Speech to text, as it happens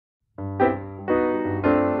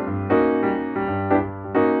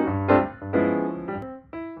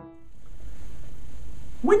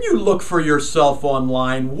When you look for yourself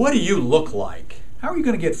online, what do you look like? How are you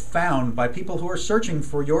going to get found by people who are searching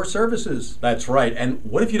for your services? That's right. And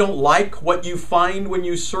what if you don't like what you find when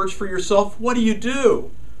you search for yourself? What do you do?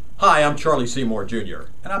 Hi, I'm Charlie Seymour Jr.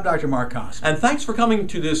 And I'm Dr. Marc Kossmann. And thanks for coming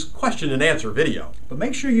to this question and answer video. But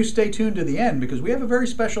make sure you stay tuned to the end because we have a very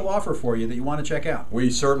special offer for you that you want to check out. We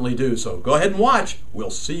certainly do. So go ahead and watch. We'll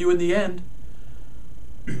see you in the end.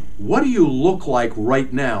 What do you look like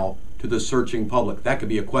right now to the searching public? That could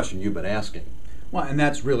be a question you've been asking. Well, and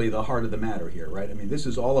that's really the heart of the matter here, right? I mean, this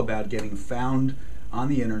is all about getting found on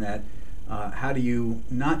the internet. How do you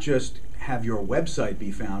not just have your website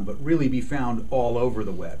be found, but really be found all over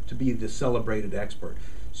the web, to be the celebrated expert.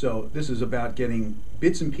 So this is about getting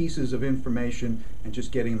bits and pieces of information and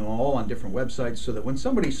just getting them all on different websites so that when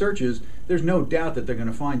somebody searches, there's no doubt that they're going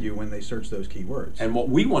to find you when they search those keywords. And what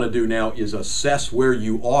we want to do now is assess where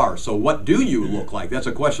you are. So what do you look like? That's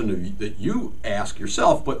a question that you ask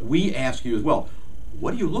yourself, but we ask you as well.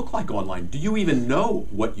 What do you look like online? Do you even know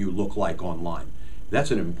what you look like online? That's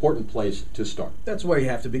an important place to start. That's where you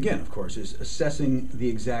have to begin, of course, is assessing the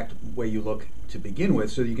exact way you look to begin with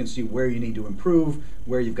so you can see where you need to improve,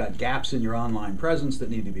 where you've got gaps in your online presence that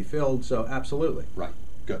need to be filled. So absolutely. Right.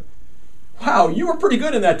 Good. Wow, you were pretty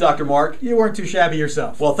good in that, Dr. Marc. You weren't too shabby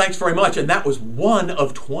yourself. Well, thanks very much. And that was one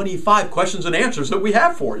of 25 questions and answers that we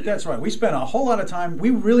have for you. That's right. We spent a whole lot of time. We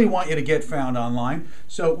really want you to get found online.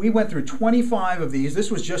 So we went through 25 of these. This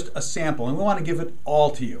was just a sample, and we want to give it all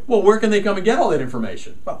to you. Well, where can they come and get all that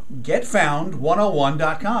information? Well,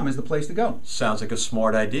 getfound101.com is the place to go. Sounds like a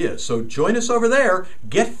smart idea. So join us over there,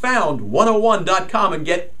 getfound101.com, and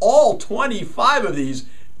get all 25 of these,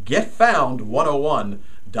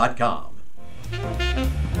 getfound101.com.